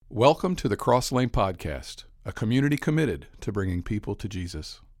Welcome to the Cross Lane Podcast, a community committed to bringing people to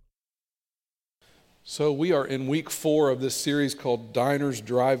Jesus. So we are in week 4 of this series called Diners,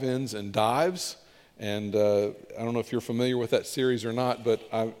 Drive-Ins, and Dives. And I don't know if you're familiar with that series or not, but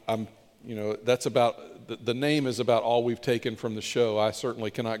that's about, the name is about all we've taken from the show. I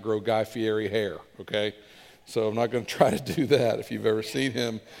certainly cannot grow Guy Fieri hair, okay? So I'm not going to try to do that. If you've ever seen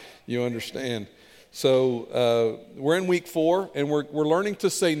him, you understand. So we're in week 4, and we're learning to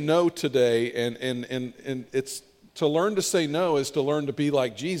say no today, and it's to learn to say no is to learn to be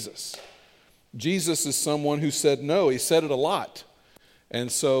like Jesus. Jesus is someone who said no. He said it a lot.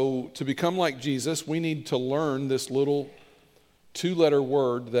 And so to become like Jesus, we need to learn this little 2-letter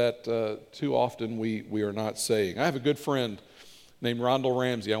word that too often we are not saying. I have a good friend named Rondell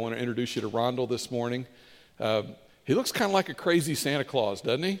Ramsey. I want to introduce you to Rondell this morning. He looks kind of like a crazy Santa Claus,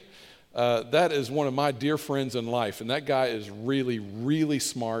 doesn't he? That is one of my dear friends in life, and that guy is really, really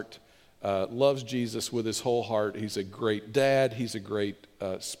smart, loves Jesus with his whole heart. He's a great dad. He's a great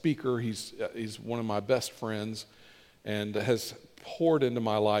speaker. He's one of my best friends and has poured into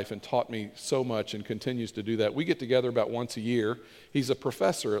my life and taught me so much and continues to do that. We get together about once a year. He's a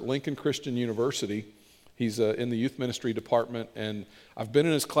professor at Lincoln Christian University. He's in the youth ministry department, and I've been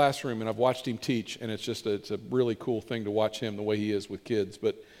in his classroom and I've watched him teach, and it's a really cool thing to watch him the way he is with kids.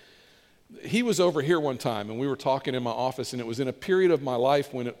 But he was over here one time, and we were talking in my office, and it was in a period of my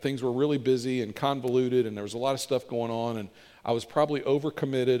life when things were really busy and convoluted, and there was a lot of stuff going on, and I was probably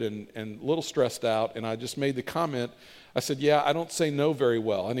overcommitted and a little stressed out, and I just made the comment. I said, yeah, I don't say no very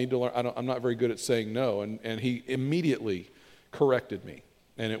well. I need to learn. I'm not very good at saying no, and he immediately corrected me,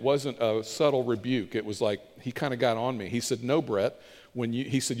 and it wasn't a subtle rebuke. It was like he kind of got on me. He said, no, Brett,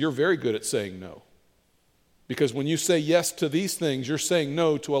 he said, you're very good at saying no. Because when you say yes to these things, you're saying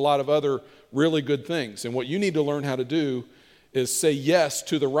no to a lot of other really good things. And what you need to learn how to do is say yes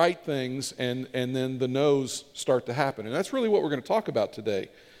to the right things, and then the no's start to happen. And that's really what we're going to talk about today.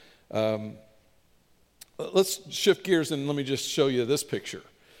 Let's shift gears and let me just show you this picture.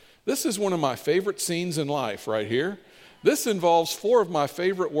 This is one of my favorite scenes in life right here. This involves 4 of my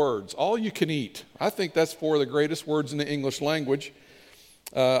favorite words, all you can eat. I think that's 4 of the greatest words in the English language.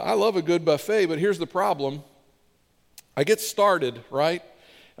 I love a good buffet, but here's the problem. I get started, right?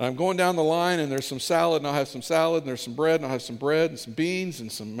 And I'm going down the line, and there's some salad, and I'll have some salad, and there's some bread, and I'll have some bread, and some beans, and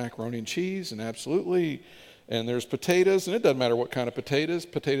some macaroni and cheese, and absolutely. And there's potatoes, and it doesn't matter what kind of potatoes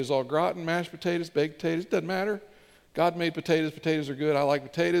au gratin, mashed potatoes, baked potatoes, it doesn't matter. God made potatoes. Potatoes are good. I like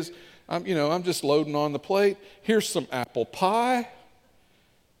potatoes. I'm just loading on the plate. Here's some apple pie.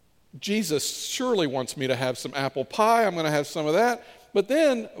 Jesus surely wants me to have some apple pie. I'm going to have some of that. But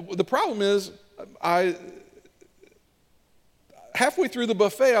then the problem is, halfway through the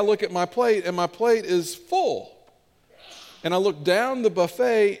buffet, I look at my plate, and my plate is full. And I look down the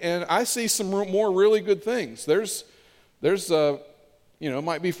buffet, and I see some more really good things. There's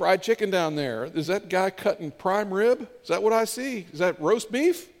might be fried chicken down there. Is that guy cutting prime rib? Is that what I see? Is that roast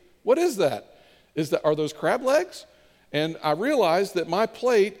beef? What is that? Are those crab legs? And I realize that my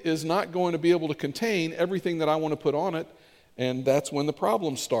plate is not going to be able to contain everything that I want to put on it, and that's when the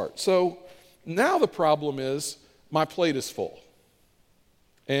problems start. So now the problem is my plate is full.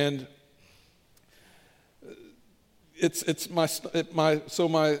 And how do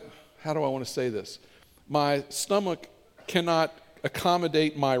I want to say this? My stomach cannot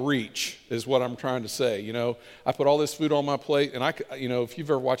accommodate my reach, is what I'm trying to say. I put all this food on my plate, and if you've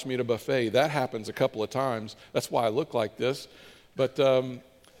ever watched me at a buffet, that happens a couple of times. That's why I look like this. But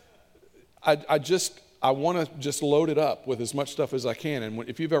I want to just load it up with as much stuff as I can. And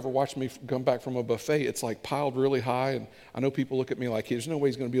if you've ever watched me come back from a buffet, it's like piled really high. And I know people look at me like, there's no way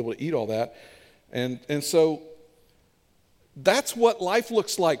he's going to be able to eat all that. And so that's what life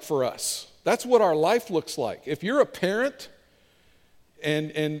looks like for us. That's what our life looks like. If you're a parent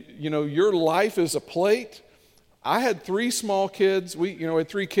and your life is a plate. I had 3 small kids. We had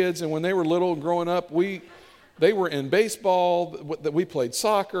 3 kids, and when they were little and growing up, they were in baseball, we played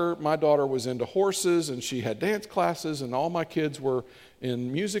soccer, my daughter was into horses, and she had dance classes, and all my kids were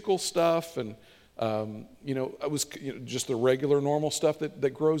in musical stuff, and it was just the regular normal stuff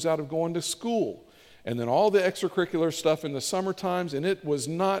that grows out of going to school. And then all the extracurricular stuff in the summer times, and it was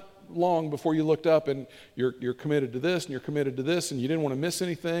not long before you looked up and you're committed to this, and you're committed to this, and you didn't want to miss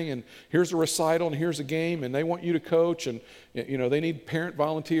anything, and here's a recital, and here's a game, and they want you to coach, and they need parent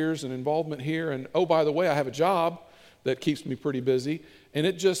volunteers and involvement here, and oh, by the way, I have a job that keeps me pretty busy, and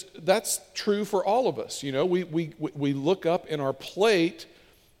that's true for all of us. We look up and our plate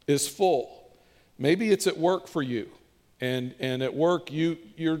is full. Maybe it's at work for you. And at work,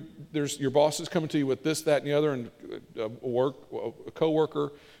 your boss is coming to you with this, that, and the other, and a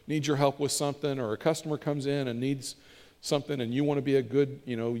coworker needs your help with something, or a customer comes in and needs something and you want to be a good,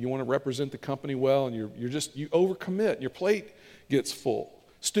 you want to represent the company well, and you overcommit and your plate gets full.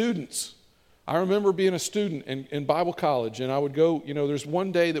 Students, I remember being a student in Bible college, and I would go, there's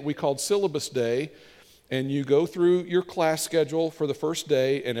one day that we called syllabus day, and you go through your class schedule for the first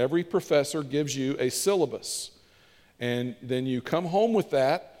day, and every professor gives you a syllabus. And then you come home with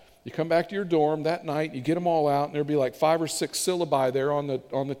that, you come back to your dorm that night, you get them all out, and there'd be like 5 or 6 syllabi there on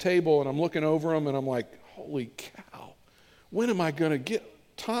the table, and I'm looking over them, and I'm like, holy cow, when am I going to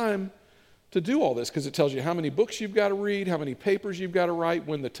get time to do all this? Because it tells you how many books you've got to read, how many papers you've got to write,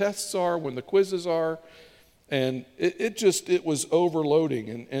 when the tests are, when the quizzes are. And it was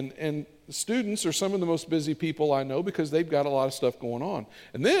overloading. And students are some of the most busy people I know because they've got a lot of stuff going on.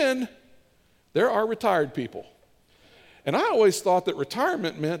 And then there are retired people. And I always thought that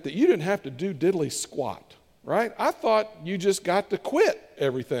retirement meant that you didn't have to do diddly squat, right? I thought you just got to quit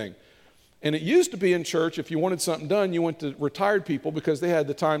everything. And it used to be in church, if you wanted something done, you went to retired people because they had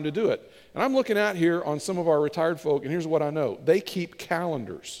the time to do it. And I'm looking out here on some of our retired folk, and here's what I know. They keep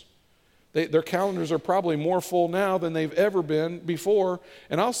calendars. Their calendars are probably more full now than they've ever been before.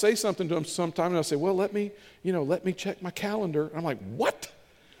 And I'll say something to them sometime, and I'll say, well, let me check my calendar. And I'm like, what?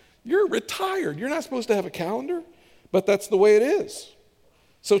 You're retired. You're not supposed to have a calendar? But that's the way it is.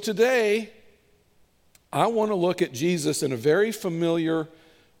 So today, I want to look at Jesus in a very familiar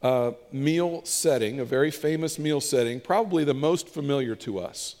meal setting, a very famous meal setting, probably the most familiar to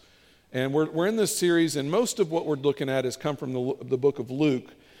us. And we're in this series, and most of what we're looking at has come from the book of Luke,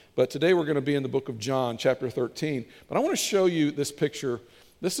 but today we're going to be in the book of John, chapter 13. But I want to show you this picture.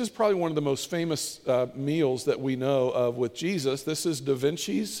 This is probably one of the most famous meals that we know of with Jesus. This is Da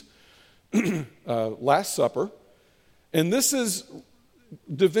Vinci's Last Supper. And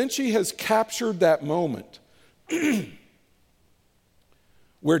Da Vinci has captured that moment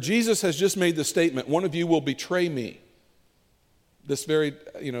where Jesus has just made the statement, one of you will betray me. This very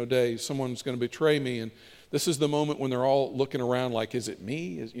day, someone's going to betray me. And this is the moment when they're all looking around like, is it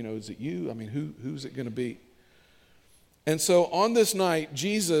me? Is it you? I mean, who's it going to be? And so on this night,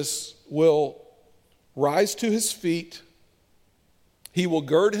 Jesus will rise to his feet. He will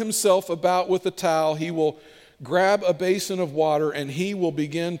gird himself about with a towel. He will grab a basin of water, and he will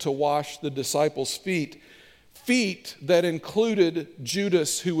begin to wash the disciples' feet. Feet that included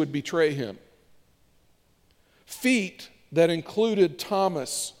Judas, who would betray him. Feet that included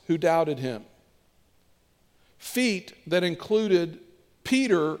Thomas, who doubted him. Feet that included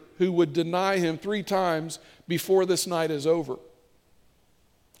Peter, who would deny him 3 times before this night is over.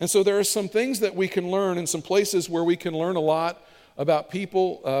 And so there are some things that we can learn, and some places where we can learn a lot about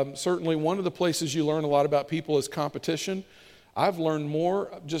people. Certainly one of the places you learn a lot about people is competition. I've learned more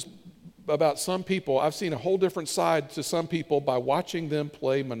just about some people. I've seen a whole different side to some people by watching them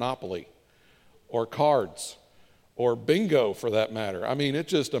play Monopoly or cards or bingo, for that matter. I mean,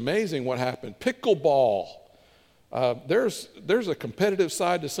 it's just amazing what happened. Pickleball. There's a competitive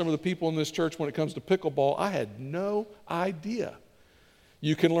side to some of the people in this church when it comes to pickleball. I had no idea.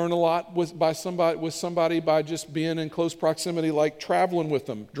 You can learn a lot with somebody by just being in close proximity, like traveling with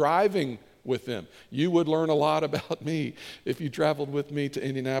them, driving with them. You would learn a lot about me if you traveled with me to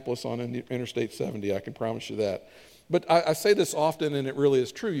Indianapolis on Interstate 70. I can promise you that. But I say this often, and it really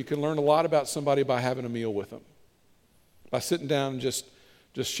is true. You can learn a lot about somebody by having a meal with them, by sitting down and just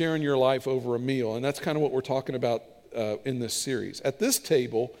sharing your life over a meal. And that's kind of what we're talking about in this series. At this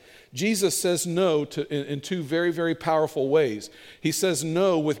table, Jesus says no in 2 very, very powerful ways. He says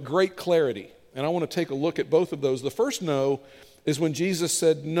no with great clarity. And I want to take a look at both of those. The first no is when Jesus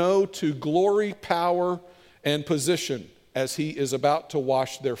said no to glory, power, and position as he is about to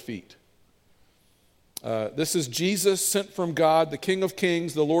wash their feet. This is Jesus sent from God, the King of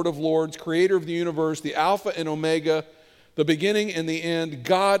Kings, the Lord of Lords, creator of the universe, the Alpha and Omega, the beginning and the end.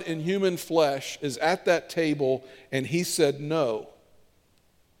 God in human flesh is at that table, and he said no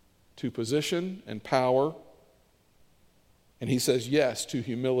to position and power, and he says yes to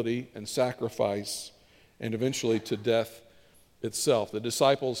humility and sacrifice, and eventually to death itself. The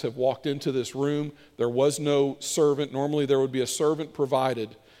disciples have walked into this room. There was no servant. Normally there would be a servant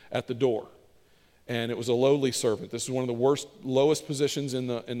provided at the door, and it was a lowly servant. This is one of the lowest positions in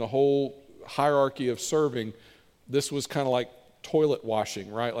the whole hierarchy of serving. This was kind of like toilet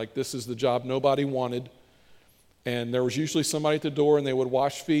washing, right? Like, this is the job nobody wanted. And there was usually somebody at the door, and they would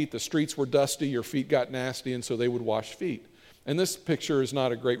wash feet. The streets were dusty, your feet got nasty, and so they would wash feet. And this picture is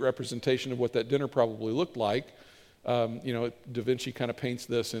not a great representation of what that dinner probably looked like. Da Vinci kind of paints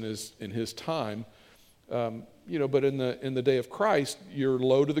this in his time. But in the day of Christ, you're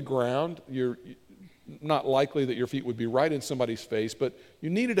low to the ground. not likely that your feet would be right in somebody's face, but you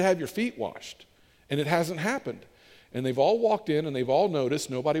needed to have your feet washed. And it hasn't happened. And they've all walked in and they've all noticed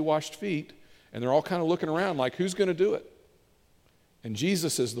nobody washed feet. And they're all kind of looking around like, who's going to do it? And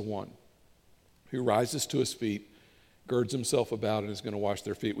Jesus is the one who rises to his feet, girds himself about, and is going to wash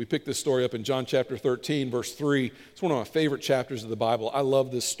their feet. We picked this story up in John chapter 13, verse 3. It's one of my favorite chapters of the Bible. I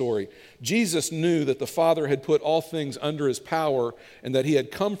love this story. Jesus knew that the Father had put all things under his power and that he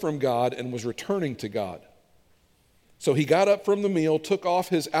had come from God and was returning to God. So he got up from the meal, took off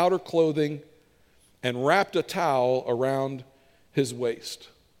his outer clothing, and wrapped a towel around his waist.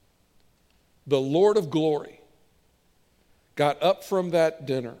 The Lord of glory got up from that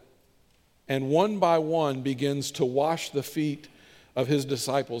dinner and one by one begins to wash the feet of his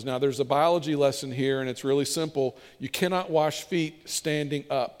disciples. Now, there's a biology lesson here, and it's really simple. You cannot wash feet standing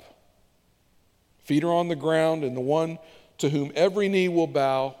up. Feet are on the ground, and the one to whom every knee will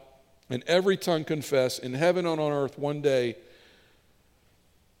bow and every tongue confess in heaven and on earth one day,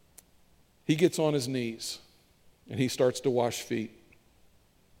 he gets on his knees and he starts to wash feet.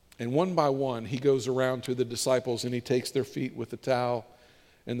 And one by one, he goes around to the disciples and he takes their feet with the towel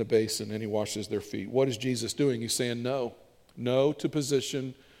and the basin and he washes their feet. What is Jesus doing? He's saying no. No to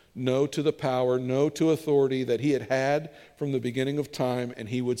position, no to the power, no to authority that he had from the beginning of time, and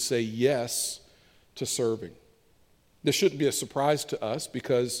he would say yes to serving. This shouldn't be a surprise to us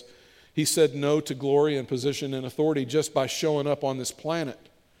because he said no to glory and position and authority just by showing up on this planet.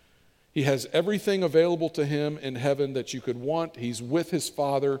 He has everything available to him in heaven that you could want. He's with his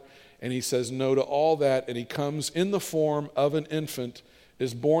Father, and he says no to all that, and he comes in the form of an infant,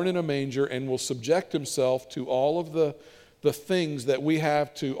 is born in a manger, and will subject himself to all of the things that we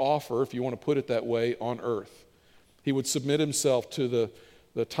have to offer, if you want to put it that way, on earth. He would submit himself to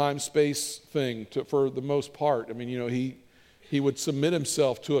the time-space thing for the most part. I mean, he would submit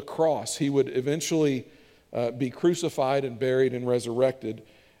himself to a cross. He would eventually be crucified and buried and resurrected.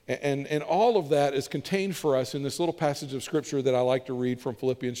 And all of that is contained for us in this little passage of Scripture that I like to read from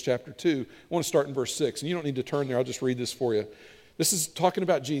Philippians chapter 2. I want to start in verse 6, and you don't need to turn there. I'll just read this for you. This is talking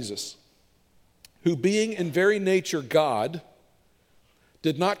about Jesus, who being in very nature God,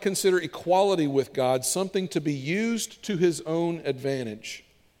 did not consider equality with God something to be used to his own advantage.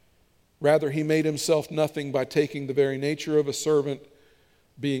 Rather, he made himself nothing by taking the very nature of a servant,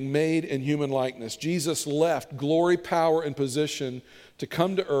 being made in human likeness. Jesus left glory, power, and position to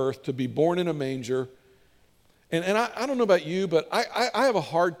come to earth, to be born in a manger. And I don't know about you, but I have a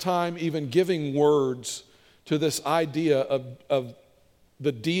hard time even giving words to this idea of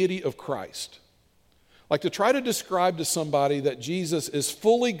the deity of Christ. Like to try to describe to somebody that Jesus is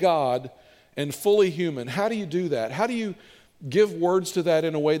fully God and fully human. How do you do that? How do you give words to that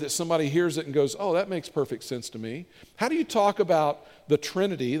in a way that somebody hears it and goes, oh, that makes perfect sense to me? How do you talk about the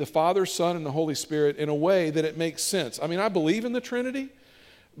Trinity, the Father, Son, and the Holy Spirit in a way that it makes sense? I mean, I believe in the Trinity,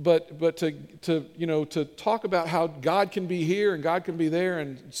 but to talk about how God can be here and God can be there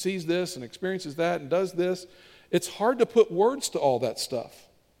and sees this and experiences that and does this, it's hard to put words to all that stuff.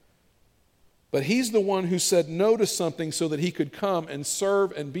 But he's the one who said no to something so that he could come and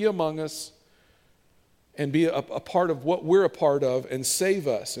serve and be among us and be a part of what we're a part of and save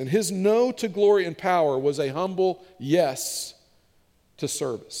us. And his no to glory and power was a humble yes to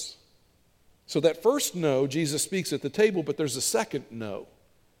service. So that first no, Jesus speaks at the table, but there's a second no.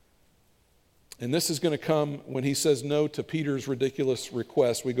 And this is going to come when he says no to Peter's ridiculous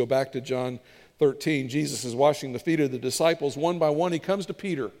request. We go back to John 13. Jesus is washing the feet of the disciples. One by one, he comes to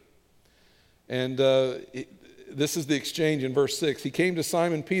Peter. And this is the exchange in verse 6. He came to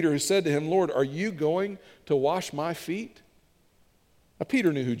Simon Peter, who said to him, Lord, are you going to wash my feet? Now,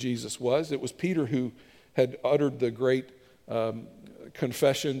 Peter knew who Jesus was. It was Peter who had uttered the great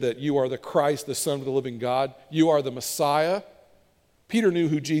confession that you are the Christ, the Son of the living God. You are the Messiah. Peter knew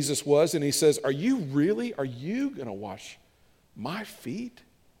who Jesus was, and he says, are you going to wash my feet?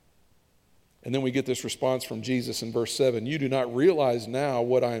 And then we get this response from Jesus in verse 7. You do not realize now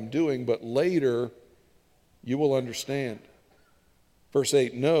what I am doing, but later you will understand. Verse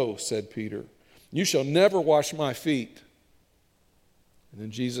 8, no, said Peter, you shall never wash my feet. And then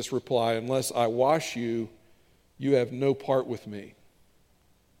Jesus replied, unless I wash you, you have no part with me.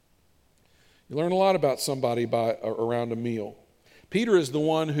 You learn a lot about somebody around a meal. Peter is the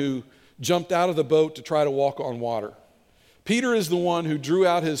one who jumped out of the boat to try to walk on water. Peter is the one who drew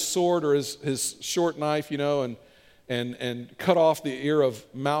out his sword or his short knife, and cut off the ear of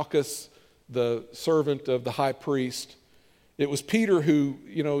Malchus, the servant of the high priest. It was Peter who,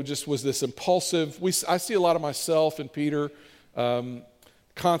 just was this impulsive. I see a lot of myself in Peter,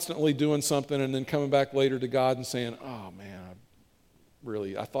 constantly doing something and then coming back later to God and saying, oh man,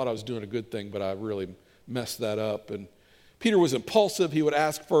 I thought I was doing a good thing, but I really messed that up. And Peter was impulsive. He would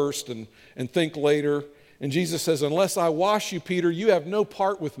ask first and think later. And Jesus says, unless I wash you, Peter, you have no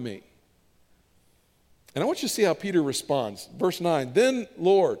part with me. And I want you to see how Peter responds. Verse 9, then,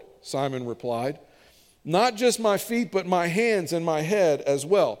 Lord, Simon replied, not just my feet, but my hands and my head as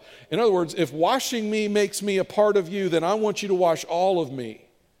well. In other words, if washing me makes me a part of you, then I want you to wash all of me.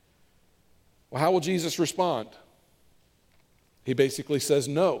 Well, how will Jesus respond? He basically says,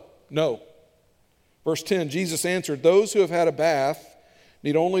 no. Verse 10, Jesus answered, those who have had a bath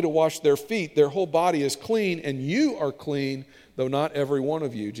need only to wash their feet. Their whole body is clean, and you are clean, though not every one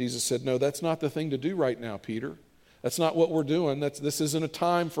of you. Jesus said, no, that's not the thing to do right now, Peter. That's not what we're doing. This isn't a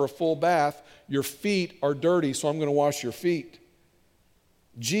time for a full bath. Your feet are dirty, so I'm going to wash your feet.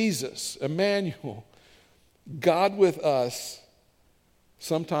 Jesus, Emmanuel, God with us,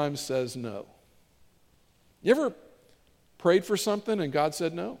 sometimes says no. You ever prayed for something and God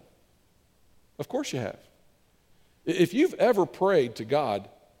said no? Of course you have. If you've ever prayed to God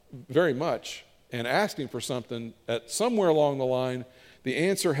very much and asked Him for something, at somewhere along the line, the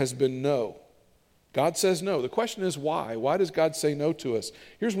answer has been no. God says no. The question is why? Why does God say no to us?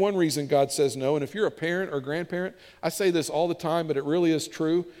 Here's one reason God says no, and if you're a parent or grandparent, I say this all the time, but it really is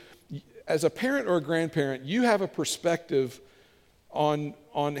true. As a parent or a grandparent, you have a perspective on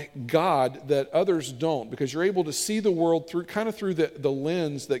God that others don't, because you're able to see the world through the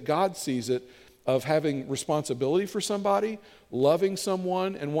lens that God sees it, of having responsibility for somebody, loving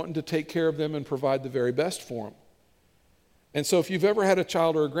someone, and wanting to take care of them and provide the very best for them. And so if you've ever had a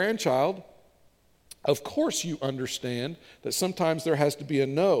child or a grandchild, of course you understand that sometimes there has to be a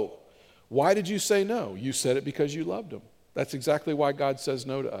no. Why did you say no? You said it because you loved them. That's exactly why God says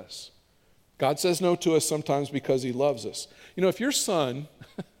no to us. God says no to us sometimes because He loves us. You know, if your son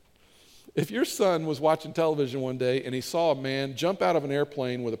was watching television one day and he saw a man jump out of an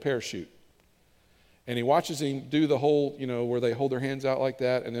airplane with a parachute, and he watches him do the whole, where they hold their hands out like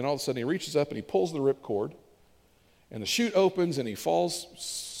that, and then all of a sudden he reaches up and he pulls the ripcord, and the chute opens and he falls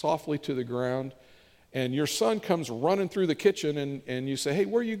softly to the ground, and your son comes running through the kitchen, and you say, hey,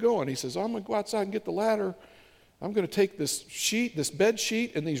 where are you going? He says, I'm going to go outside and get the ladder. I'm going to take this bed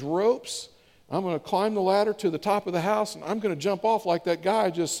sheet and these ropes. I'm going to climb the ladder to the top of the house, and I'm going to jump off like that guy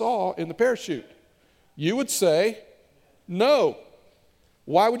I just saw in the parachute. You would say, no.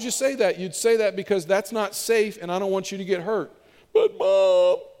 Why would you say that? You'd say that because that's not safe, and I don't want you to get hurt. But,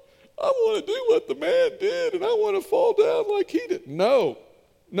 Mom, I want to do what the man did, and I want to fall down like he did. No,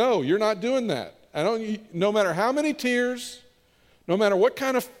 you're not doing that. No matter how many tears, no matter what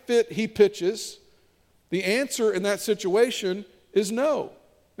kind of fit he pitches, the answer in that situation is no.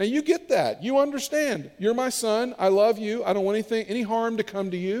 Now you get that. You understand. You're my son. I love you. I don't want any harm to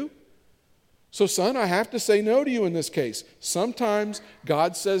come to you. So son, I have to say no to you in this case. Sometimes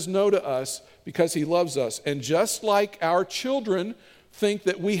God says no to us because He loves us. And just like our children think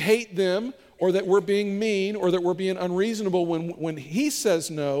that we hate them, or that we're being mean, or that we're being unreasonable when He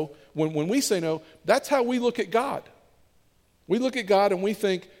says no, when we say no, that's how we look at God. We look at God and we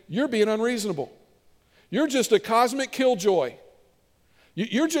think, you're being unreasonable. You're just a cosmic killjoy.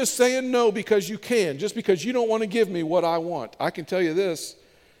 You're just saying no because you can, just because you don't want to give me what I want. I can tell you this,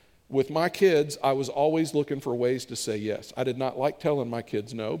 with my kids, I was always looking for ways to say yes. I did not like telling my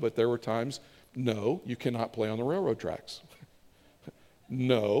kids no, but there were times, no, you cannot play on the railroad tracks.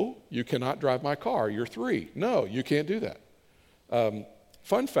 No, you cannot drive my car. You're 3. No, you can't do that.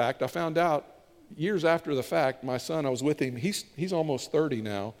 Fun fact, I found out years after the fact, my son, I was with him, he's almost 30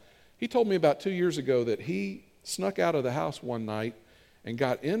 now. He told me about 2 years ago that he snuck out of the house one night and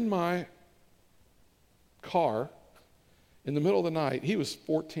got in my car in the middle of the night. He was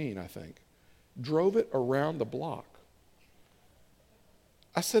 14, I think. Drove it around the block.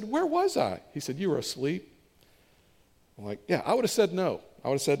 I said, where was I? He said, you were asleep. I'm like, yeah, I would have said no.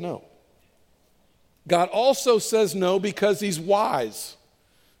 God also says no because He's wise.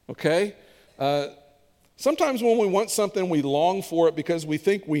 Okay? Sometimes when we want something, we long for it because we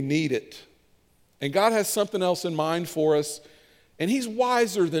think we need it. And God has something else in mind for us, and He's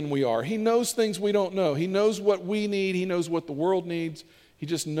wiser than we are. He knows things we don't know. He knows what we need. He knows what the world needs. He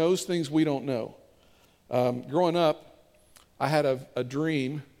just knows things we don't know. Growing up, I had a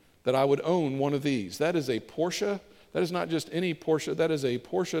dream that I would own one of these. That is a Porsche. That is not just any Porsche. That is a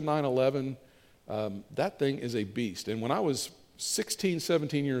Porsche 911. That thing is a beast. And when I was 16,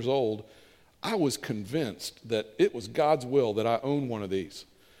 17 years old, I was convinced that it was God's will that I own one of these.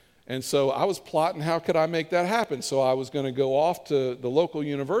 And so I was plotting, how could I make that happen? So I was going to go off to the local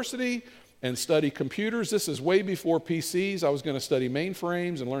university and study computers. This is way before PCs. I was going to study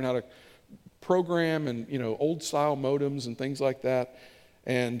mainframes and learn how to program and, old style modems and things like that.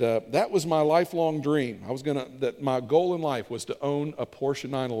 And that was my lifelong dream. My goal in life was to own a Porsche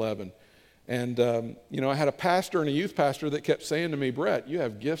 911. And, I had a pastor and a youth pastor that kept saying to me, Brett, you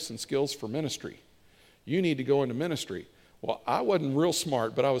have gifts and skills for ministry. You need to go into ministry. Well, I wasn't real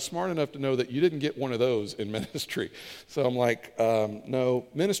smart, but I was smart enough to know that you didn't get one of those in ministry. So I'm like, no,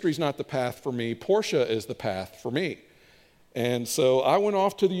 ministry's not the path for me. Porsche is the path for me. And so I went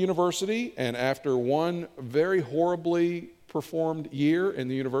off to the university, and after one very horribly performed year in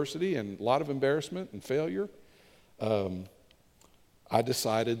the university and a lot of embarrassment and failure, I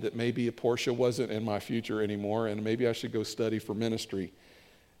decided that maybe a Porsche wasn't in my future anymore, and maybe I should go study for ministry.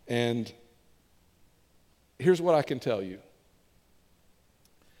 And here's what I can tell you.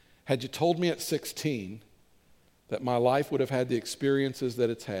 Had you told me at 16 that my life would have had the experiences that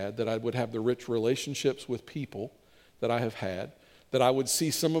it's had, that I would have the rich relationships with people that I have had, that I would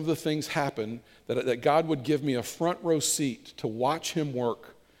see some of the things happen, that God would give me a front row seat to watch Him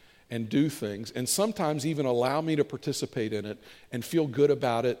work and do things, and sometimes even allow me to participate in it and feel good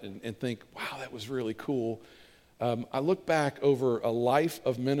about it and think, wow, that was really cool. I look back over a life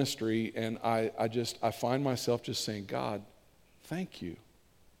of ministry, and I find myself just saying, God, thank you.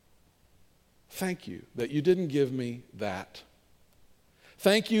 Thank you that you didn't give me that.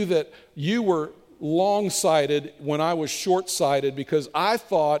 Thank you that you were long-sighted when I was short-sighted, because I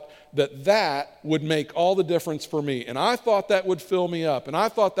thought that would make all the difference for me. And I thought that would fill me up. And I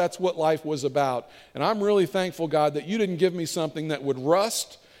thought that's what life was about. And I'm really thankful, God, that you didn't give me something that would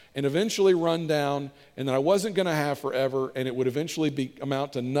rust and eventually run down, and that I wasn't going to have forever, and it would eventually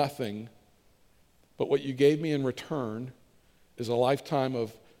amount to nothing. But what you gave me in return is a lifetime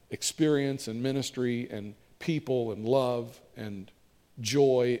of experience and ministry and people and love and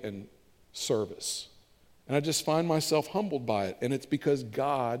joy and service. And I just find myself humbled by it. And it's because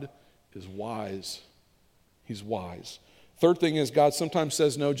God is wise. He's wise. Third thing is, God sometimes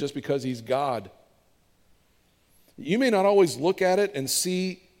says no just because He's God. You may not always look at it and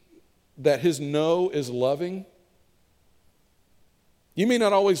see that His no is loving. You may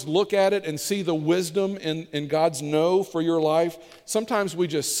not always look at it and see the wisdom in God's no for your life. Sometimes we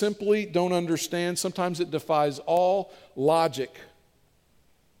just simply don't understand. Sometimes it defies all logic.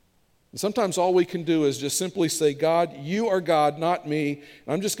 And sometimes all we can do is just simply say, God, you are God, not me.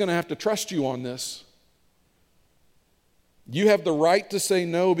 And I'm just going to have to trust you on this. You have the right to say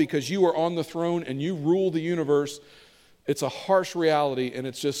no because you are on the throne and you rule the universe. It's a harsh reality, and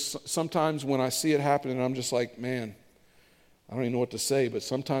it's just sometimes when I see it happening, I'm just like, man, I don't even know what to say, but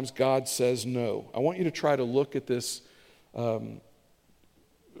sometimes God says no. I want you to try to look at this. I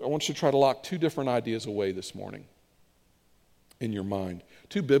want you to try to lock two different ideas away this morning in your mind.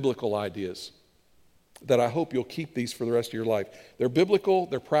 Two biblical ideas that I hope you'll keep these for the rest of your life. They're biblical,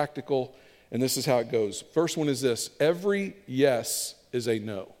 they're practical, and this is how it goes. First one is this: every yes is a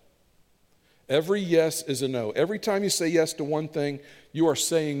no. Every yes is a no. Every time you say yes to one thing, you are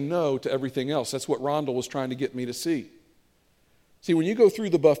saying no to everything else. That's what Rhonda was trying to get me to see. See, when you go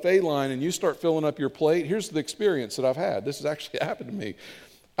through the buffet line and you start filling up your plate, here's the experience that I've had. This has actually happened to me.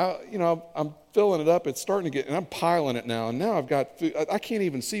 I'm filling it up. It's starting to get, and I'm piling it now. And now I've got food. I can't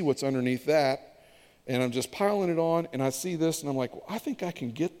even see what's underneath that. And I'm just piling it on, and I see this, and I'm like, well, I think I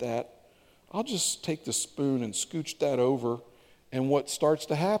can get that. I'll just take the spoon and scooch that over. And what starts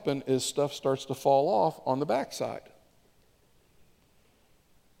to happen is stuff starts to fall off on the backside.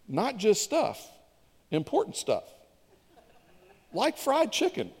 Not just stuff, important stuff. Like fried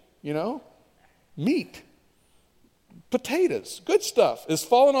chicken, meat, potatoes, good stuff is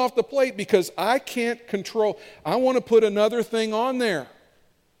falling off the plate because I can't control. I want to put another thing on there.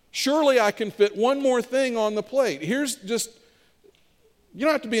 Surely I can fit one more thing on the plate. You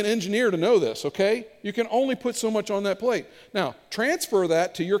don't have to be an engineer to know this, okay? You can only put so much on that plate. Now, transfer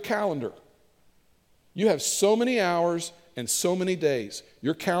that to your calendar. You have so many hours and so many days.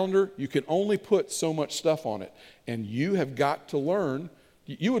 Your calendar, you can only put so much stuff on it. And you have got to learn.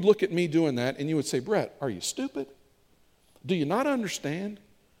 You would look at me doing that and you would say, Brett, are you stupid? Do you not understand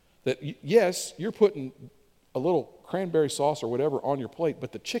that, yes, you're putting a little cranberry sauce or whatever on your plate,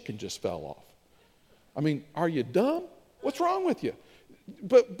 but the chicken just fell off? I mean, are you dumb? What's wrong with you?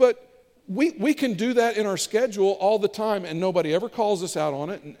 But we can do that in our schedule all the time, and nobody ever calls us out on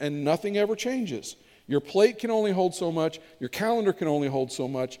it, and nothing ever changes. Your plate can only hold so much. Your calendar can only hold so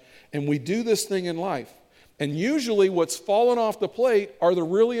much. And we do this thing in life. And usually what's fallen off the plate are the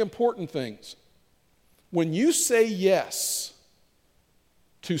really important things. When you say yes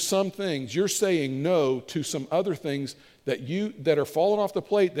to some things, you're saying no to some other things that are falling off the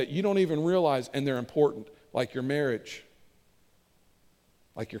plate that you don't even realize, and they're important, like your marriage,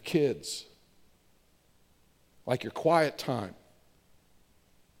 like your kids, like your quiet time,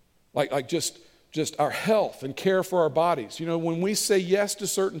 like just our health and care for our bodies. You know, when we say yes to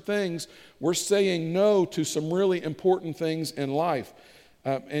certain things, we're saying no to some really important things in life.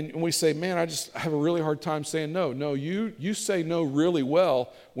 And we say, man, I have a really hard time saying no. No, you say no really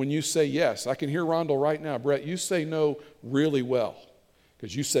well when you say yes. I can hear Rondell right now. Brett, you say no really well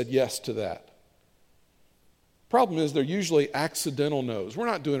because you said yes to that. Problem is they're usually accidental no's. We're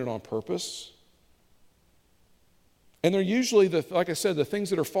not doing it on purpose. And they're usually, like I said, the things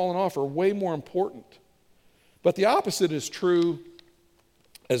that are falling off are way more important. But the opposite is true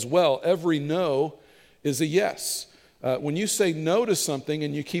as well. Every no is a yes. When you say no to something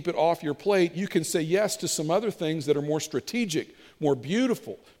and you keep it off your plate, you can say yes to some other things that are more strategic, more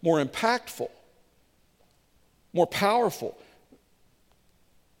beautiful, more impactful, more powerful.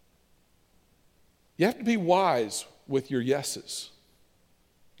 You have to be wise with your yeses.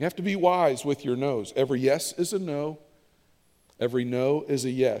 You have to be wise with your no's. Every yes is a no. Every no is a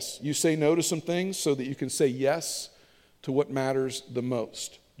yes. You say no to some things so that you can say yes to what matters the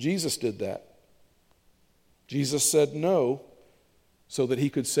most. Jesus did that. Jesus said no so that he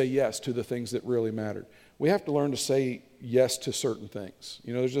could say yes to the things that really mattered. We have to learn to say yes to certain things.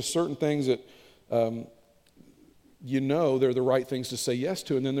 You know, there's just certain things that you know they're the right things to say yes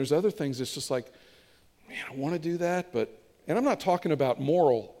to, and then there's other things that's just like, man, I want to do that, but... And I'm not talking about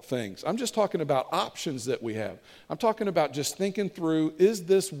moral things. I'm just talking about options that we have. I'm talking about just thinking through, is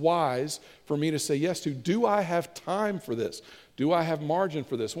this wise for me to say yes to? Do I have time for this? Do I have margin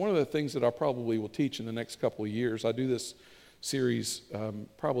for this? One of the things that I probably will teach in the next couple of years, I do this series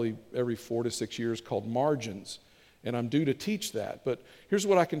probably every 4 to 6 years called Margins, and I'm due to teach that. But here's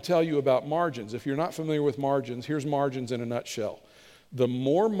what I can tell you about margins. If you're not familiar with margins, here's margins in a nutshell. The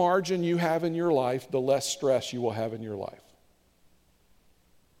more margin you have in your life, the less stress you will have in your life.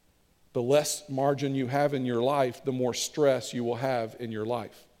 The less margin you have in your life, the more stress you will have in your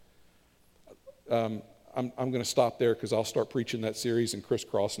life. I'm going to stop there because I'll start preaching that series and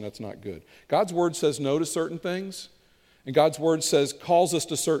crisscross, and that's not good. God's word says no to certain things, and God's word calls us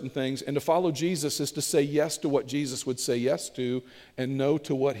to certain things, and to follow Jesus is to say yes to what Jesus would say yes to and no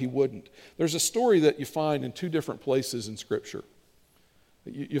to what he wouldn't. There's a story that you find in 2 different places in Scripture.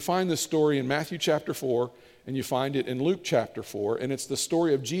 You find this story in Matthew chapter 4, and you find it in Luke chapter 4, and it's the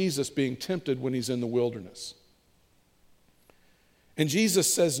story of Jesus being tempted when he's in the wilderness. And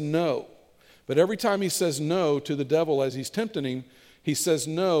Jesus says no, but every time he says no to the devil as he's tempting him, he says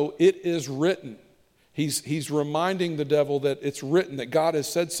no, it is written. He's reminding the devil that it's written, that God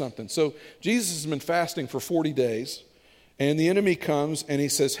has said something. So Jesus has been fasting for 40 days, and the enemy comes and he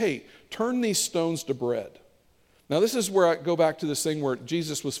says, hey, turn these stones to bread. Now this is where I go back to this thing where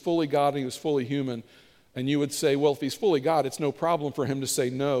Jesus was fully God and he was fully human. And you would say, well, if he's fully God, it's no problem for him to say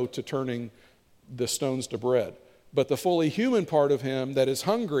no to turning the stones to bread. But the fully human part of him that is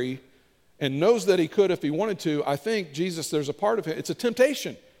hungry and knows that he could if he wanted to, I think Jesus, there's a part of him, it's a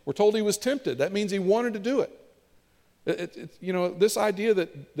temptation. We're told he was tempted. That means he wanted to do it. You know, this idea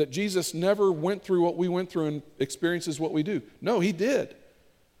that Jesus never went through what we went through and experiences what we do. No, he did.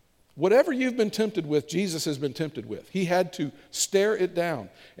 Whatever you've been tempted with, Jesus has been tempted with. He had to stare it down.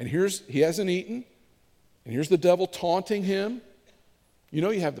 And he hasn't eaten. And here's the devil taunting him. You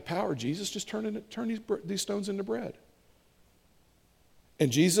know you have the power, Jesus, just turn these stones into bread.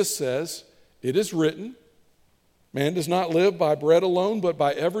 And Jesus says, it is written, man does not live by bread alone, but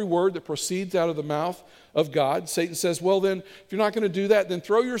by every word that proceeds out of the mouth of God. Satan says, well then, if you're not going to do that, then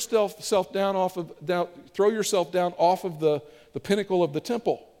throw yourself down off of the pinnacle of the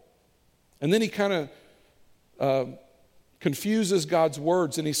temple. And then he kind of confuses God's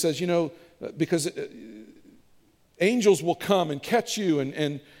words, and he says, you know, because angels will come and catch you,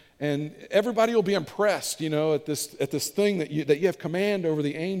 and everybody will be impressed, you know, at this thing that you have command over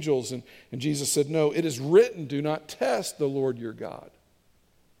the angels. And Jesus said, no, it is written, do not test the Lord your God.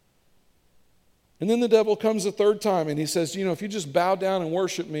 And then the devil comes a third time and he says, you know, if you just bow down and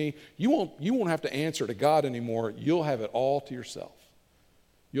worship me, you won't have to answer to God anymore. You'll have it all to yourself.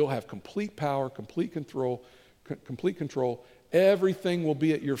 You'll have complete power, complete control. Everything will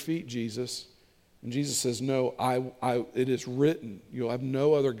be at your feet, Jesus. And Jesus says, no, it is written, you'll have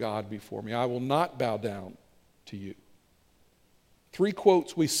no other God before me. I will not bow down to you. 3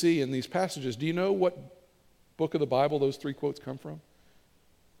 quotes we see in these passages. Do you know what book of the Bible those 3 quotes come from?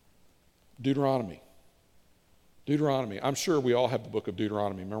 Deuteronomy. I'm sure we all have the book of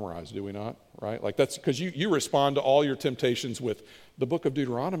Deuteronomy memorized, do we not? Right? Like that's because you respond to all your temptations with the book of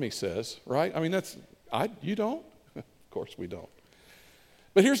Deuteronomy says, right? I mean, you don't? Of course we don't.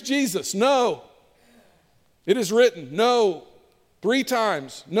 But here's Jesus. No, it is written. No, 3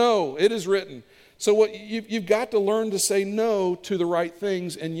 times. No, it is written. So what you've got to learn to say no to the right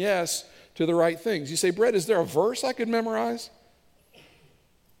things and yes to the right things. You say, Brett, is there a verse I could memorize?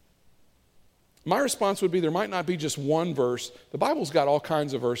 My response would be there might not be just one verse. The Bible's got all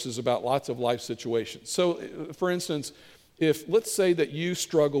kinds of verses about lots of life situations. So, for instance, if let's say that you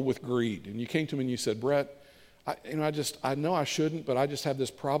struggle with greed and you came to me and you said, Brett, I know I shouldn't, but I just have this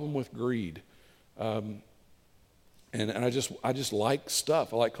problem with greed. And I just like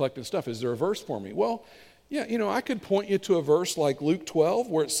stuff. I like collecting stuff. Is there a verse for me? Well, yeah, I could point you to a verse like Luke 12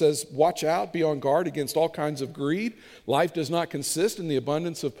 where it says, watch out, be on guard against all kinds of greed. Life does not consist in the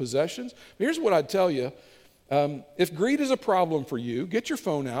abundance of possessions. Here's what I'd tell you. If greed is a problem for you, get your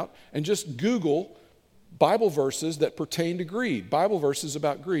phone out and just Google Bible verses that pertain to greed, Bible verses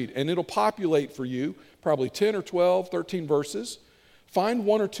about greed, and it'll populate for you probably 10 or 12, 13 verses. Find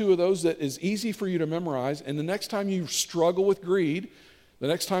one or two of those that is easy for you to memorize, and the next time you struggle with greed, the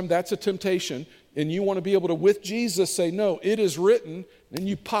next time that's a temptation, and you want to be able to, with Jesus, say, no, it is written, then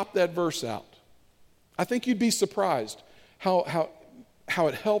you pop that verse out. I think you'd be surprised how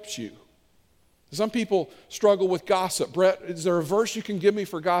it helps you. Some people struggle with gossip. Brett, is there a verse you can give me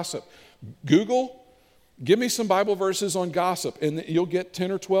for gossip? Google. Give me some Bible verses on gossip, and you'll get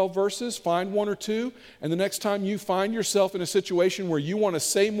 10 or 12 verses. Find one or two, and the next time you find yourself in a situation where you want to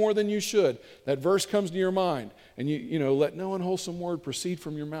say more than you should, that verse comes to your mind, and you let no unwholesome word proceed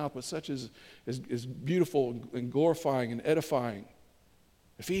from your mouth, but such as is beautiful and glorifying and edifying.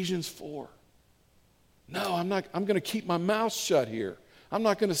 Ephesians 4. No, I'm going to keep my mouth shut here. I'm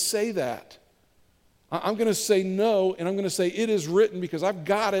not going to say that. I'm going to say no, and I'm going to say it is written because I've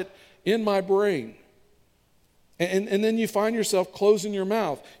got it in my brain. And then you find yourself closing your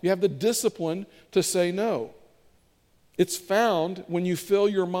mouth. You have the discipline to say no. It's found when you fill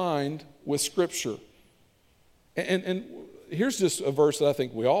your mind with Scripture. And here's just a verse that I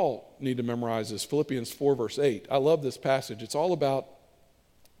think we all need to memorize is Philippians 4, verse 8. I love this passage. It's all about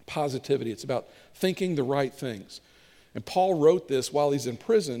positivity. It's about thinking the right things. And Paul wrote this while he's in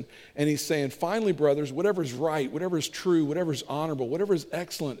prison, and he's saying, finally, brothers, whatever is right, whatever is true, whatever is honorable, whatever is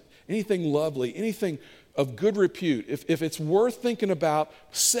excellent, anything lovely, anything of good repute, if it's worth thinking about,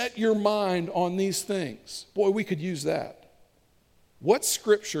 set your mind on these things. Boy, we could use that. What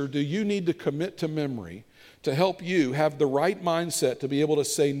scripture do you need to commit to memory to help you have the right mindset to be able to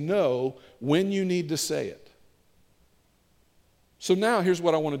say no when you need to say it? So now here's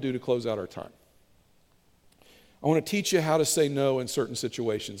what I want to do to close out our time. I want to teach you how to say no in certain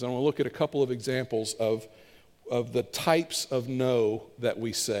situations. I want to look at a couple of examples of the types of no that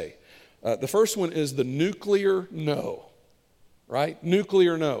we say. The first one is the nuclear no, right?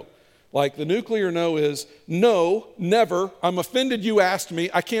 Nuclear no. Like the nuclear no is, no, never, I'm offended you asked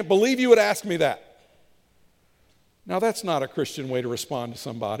me, I can't believe you would ask me that. Now that's not a Christian way to respond to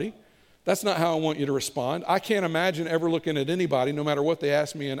somebody. That's not how I want you to respond. I can't imagine ever looking at anybody, no matter what they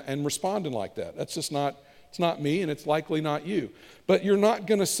ask me, and responding like that. That's just not, it's not me, and it's likely not you. But you're not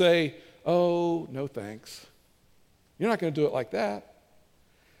going to say, oh, no thanks. You're not going to do it like that.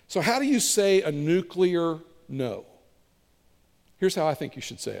 So how do you say a nuclear no? Here's how I think you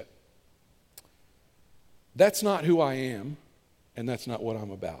should say it. That's not who I am, and that's not what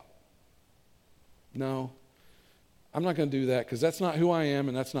I'm about. No, I'm not going to do that because that's not who I am,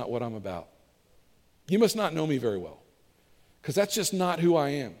 and that's not what I'm about. You must not know me very well because that's just not who I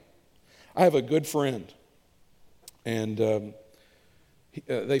am. I have a good friend, and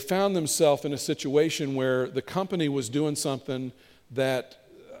they found themselves in a situation where the company was doing something that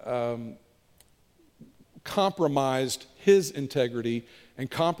compromised his integrity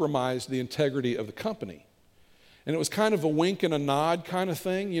and compromised the integrity of the company. And it was kind of a wink and a nod kind of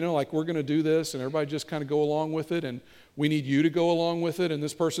thing, like we're going to do this and everybody just kind of go along with it and we need you to go along with it. And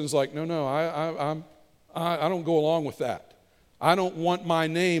this person's like, no, I don't go along with that. I don't want my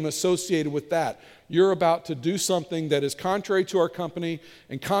name associated with that. You're about to do something that is contrary to our company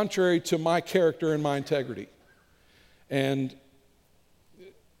and contrary to my character and my integrity. And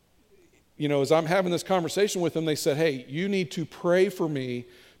as I'm having this conversation with them, they said, hey, you need to pray for me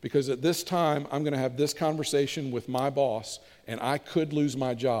because at this time I'm going to have this conversation with my boss and I could lose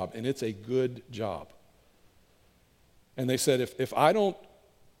my job, and it's a good job. And they said, if I don't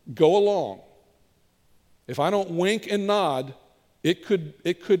go along, if I don't wink and nod, it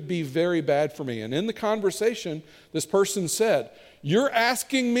could be very bad for me. And in the conversation, this person said, you're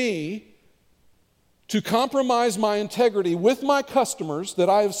asking me to compromise my integrity with my customers that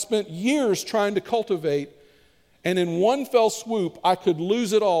I have spent years trying to cultivate, And in one fell swoop, I could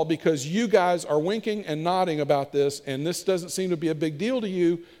lose it all because you guys are winking and nodding about this, and this doesn't seem to be a big deal to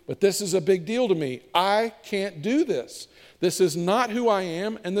you, but this is a big deal to me. I can't do this. This is not who I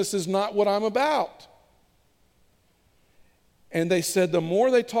am, and this is not what I'm about. And they said the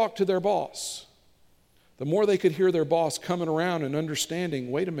more they talked to their boss, the more they could hear their boss coming around and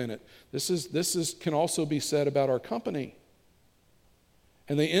understanding, wait a minute, this can also be said about our company.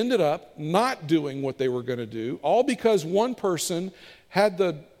 And they ended up not doing what they were going to do, all because one person had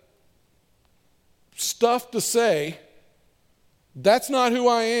the stuff to say, that's not who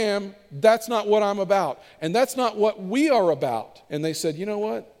I am, that's not what I'm about, and that's not what we are about. And they said, you know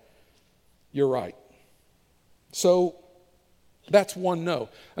what? You're right. So that's one no.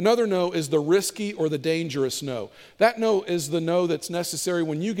 Another no is the risky or the dangerous no. That no is the no that's necessary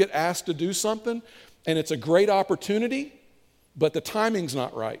when you get asked to do something and it's a great opportunity, but the timing's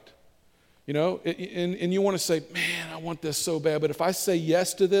not right. You know, and you want to say, man, I want this so bad, but if I say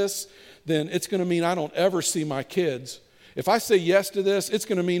yes to this, then it's going to mean I don't ever see my kids. If I say yes to this, it's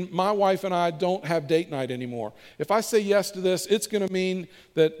going to mean my wife and I don't have date night anymore. If I say yes to this, it's going to mean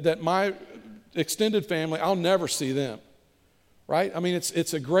that my extended family, I'll never see them. Right? I mean,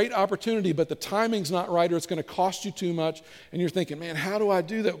 it's a great opportunity, but the timing's not right, or it's going to cost you too much, and you're thinking, man, how do I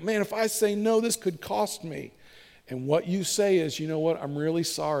do that? Man, if I say no, this could cost me. And what you say is, you know what, I'm really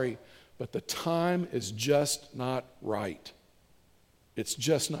sorry, but the time is just not right. It's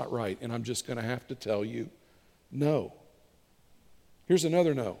just not right, and I'm just going to have to tell you no. Here's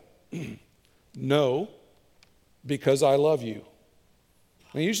another no. No, because I love you.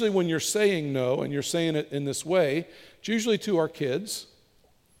 Now, usually when you're saying no, and you're saying it in this way, it's usually to our kids,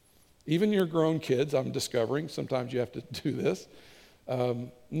 even your grown kids, I'm discovering, sometimes you have to do this.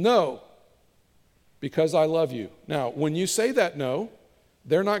 No, because I love you. Now, when you say that no,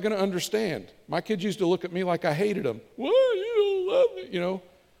 they're not going to understand. My kids used to look at me like I hated them. What? You don't love me? You know?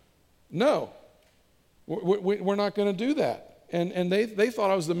 No. We're not going to do that. And they thought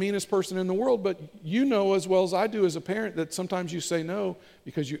I was the meanest person in the world, but you know as well as I do as a parent that sometimes you say no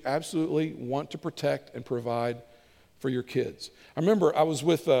because you absolutely want to protect and provide for your kids. I remember I was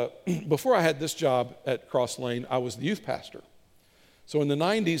with, before I had this job at Cross Lane, I was the youth pastor. So in the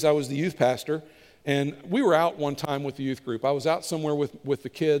 90s, I was the youth pastor, and we were out one time with the youth group. I was out somewhere with the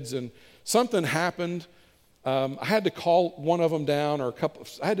kids, and something happened. I had to call one of them down, or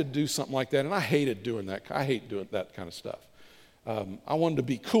I had to do something like that, and I hated doing that. I hate doing that kind of stuff. I wanted to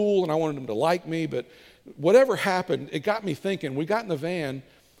be cool, and I wanted them to like me, but whatever happened, it got me thinking. We got in the van,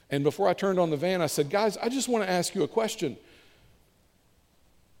 and before I turned on the van, I said, guys, I just want to ask you a question.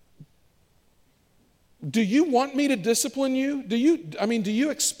 Do you want me to discipline you? Do you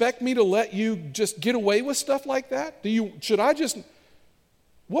expect me to let you just get away with stuff like that?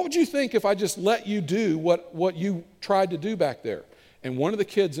 What would you think if I just let you do what you tried to do back there? And one of the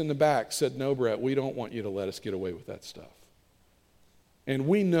kids in the back said, no, Brett, we don't want you to let us get away with that stuff. And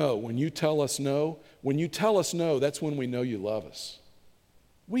we know when you tell us no, that's when we know you love us.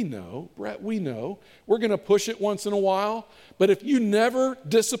 We know, Brett, we know. We're going to push it once in a while, but if you never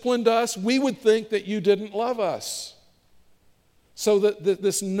disciplined us, we would think that you didn't love us. So that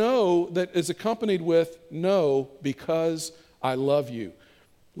this no that is accompanied with no because I love you.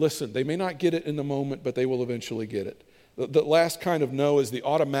 Listen, they may not get it in the moment, but they will eventually get it. The last kind of no is the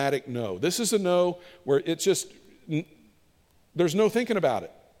automatic no. This is a no where it's just, there's no thinking about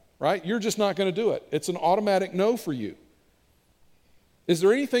it, right? You're just not going to do it. It's an automatic no for you. Is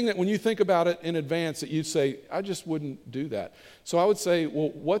there anything that when you think about it in advance that you'd say, I just wouldn't do that? So I would say, well,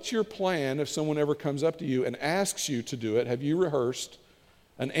 what's your plan if someone ever comes up to you and asks you to do it? Have you rehearsed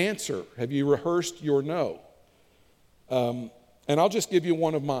an answer? Have you rehearsed your no? And I'll just give you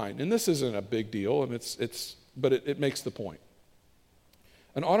one of mine. And this isn't a big deal, and but it makes the point.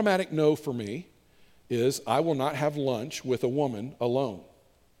 An automatic no for me is I will not have lunch with a woman alone.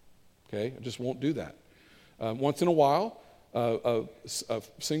 Okay? I just won't do that. Once in a while, a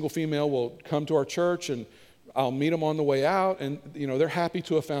single female will come to our church, and I'll meet them on the way out, and they're happy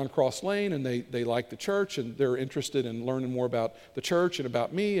to have found Cross Lane, and they like the church, and they're interested in learning more about the church and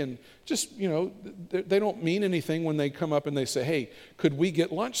about me, and just they don't mean anything when they come up and they say, hey, could we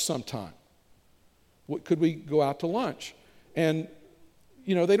get lunch sometime? Could we go out to lunch? And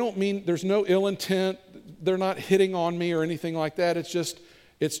they don't mean, there's no ill intent, they're not hitting on me or anything like that. It's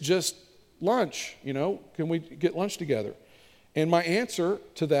just lunch. Can we get lunch together? And my answer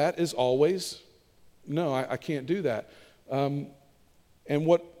to that is always, no, I can't do that. And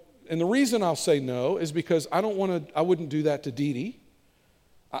the reason I'll say no is because I wouldn't do that to Dee Dee.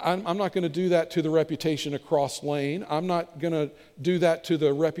 I'm not going to do that to the reputation of Cross Lane. I'm not going to do that to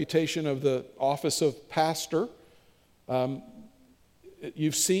the reputation of the office of pastor.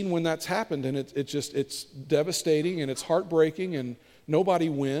 You've seen when that's happened, and it's devastating, and it's heartbreaking, and nobody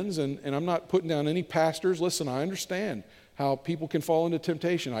wins. And I'm not putting down any pastors. Listen, I understand how people can fall into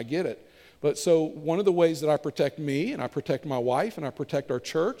temptation. I get it. But so one of the ways that I protect me, and I protect my wife, and I protect our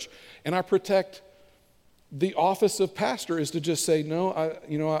church, and I protect the office of pastor is to just say, no,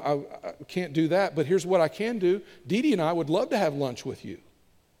 I can't do that. But here's what I can do. Dee Dee and I would love to have lunch with you.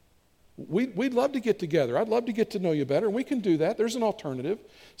 We'd love to get together. I'd love to get to know you better. And we can do that. There's an alternative.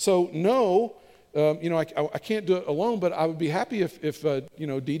 So no, I can't do it alone, but I would be happy if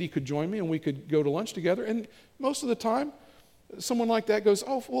Dee Dee could join me and we could go to lunch together. And most of the time, someone like that goes,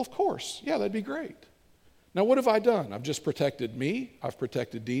 oh, well, of course. Yeah, that'd be great. Now, what have I done? I've just protected me. I've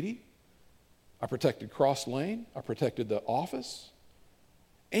protected Dee Dee. I protected Cross Lane. I protected the office.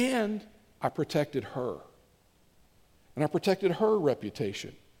 And I protected her. And I protected her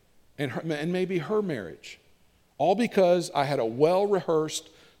reputation. And maybe her marriage. All because I had a well-rehearsed,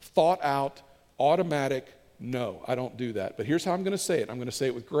 thought-out, automatic no. I don't do that. But here's how I'm going to say it. I'm going to say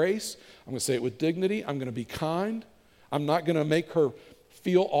it with grace. I'm going to say it with dignity. I'm going to be kind. I'm not going to make her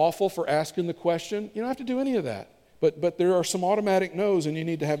feel awful for asking the question. You don't have to do any of that. But there are some automatic no's, and you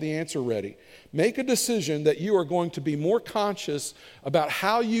need to have the answer ready. Make a decision that you are going to be more conscious about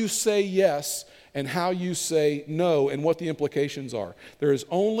how you say yes and how you say no and what the implications are. There is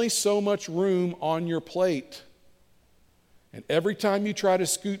only so much room on your plate. And every time you try to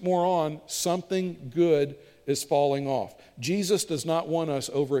scoot more on, something good is falling off. Jesus does not want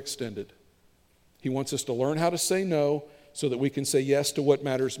us overextended. He wants us to learn how to say no so that we can say yes to what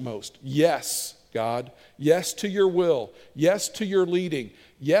matters most. Yes, God. Yes to your will. Yes to your leading.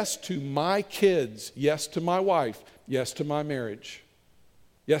 Yes to my kids. Yes to my wife. Yes to my marriage.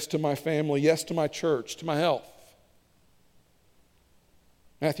 Yes to my family. Yes to my church, to my health.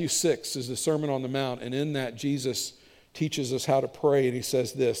 Matthew 6 is the Sermon on the Mount, and in that Jesus teaches us how to pray, and he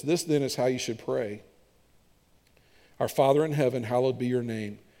says this then is how you should pray. Our Father in heaven, hallowed be your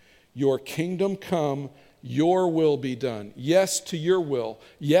name. Your kingdom come, your will be done. Yes to your will.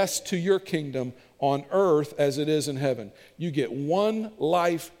 Yes to your kingdom on earth as it is in heaven. You get one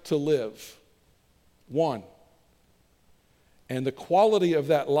life to live. One. And the quality of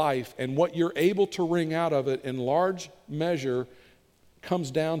that life and what you're able to wring out of it in large measure comes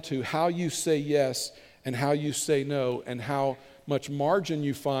down to how you say yes and how you say no and how much margin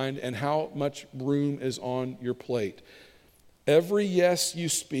you find and how much room is on your plate. Every yes you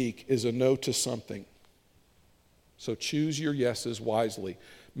speak is a no to something. So choose your yeses wisely.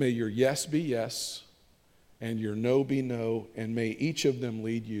 May your yes be yes and your no be no, and may each of them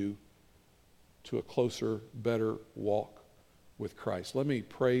lead you to a closer, better walk with Christ. Let me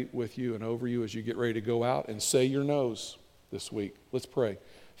pray with you and over you as you get ready to go out and say your no's this week. Let's pray.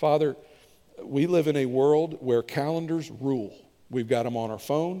 Father, we live in a world where calendars rule. We've got them on our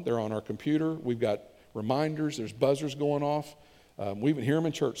phone. They're on our computer. We've got reminders. There's buzzers going off. We even hear them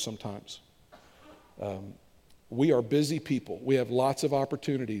in church sometimes. We are busy people. We have lots of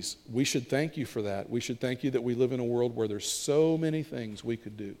opportunities. We should thank you for that. We should thank you that we live in a world where there's so many things we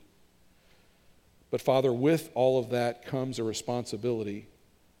could do. But Father, with all of that comes a responsibility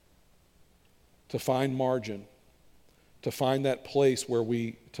to find margin, to find that place where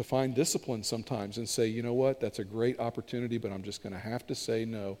to find discipline sometimes and say, you know what, that's a great opportunity, but I'm just going to have to say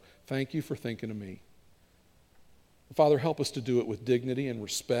no. Thank you for thinking of me. Father, help us to do it with dignity and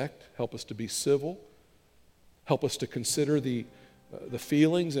respect. Help us to be civil. Help us to consider the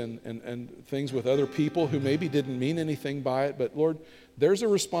feelings and things with other people who maybe didn't mean anything by it. But Lord, there's a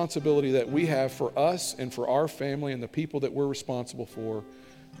responsibility that we have for us and for our family and the people that we're responsible for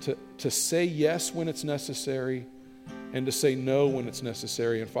to say yes when it's necessary and to say no when it's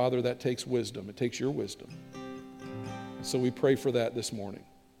necessary. And Father, that takes wisdom. It takes your wisdom. And so we pray for that this morning.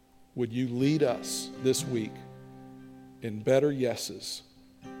 Would you lead us this week in better yeses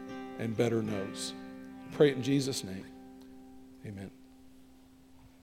and better nos? Pray it in Jesus' name. Amen.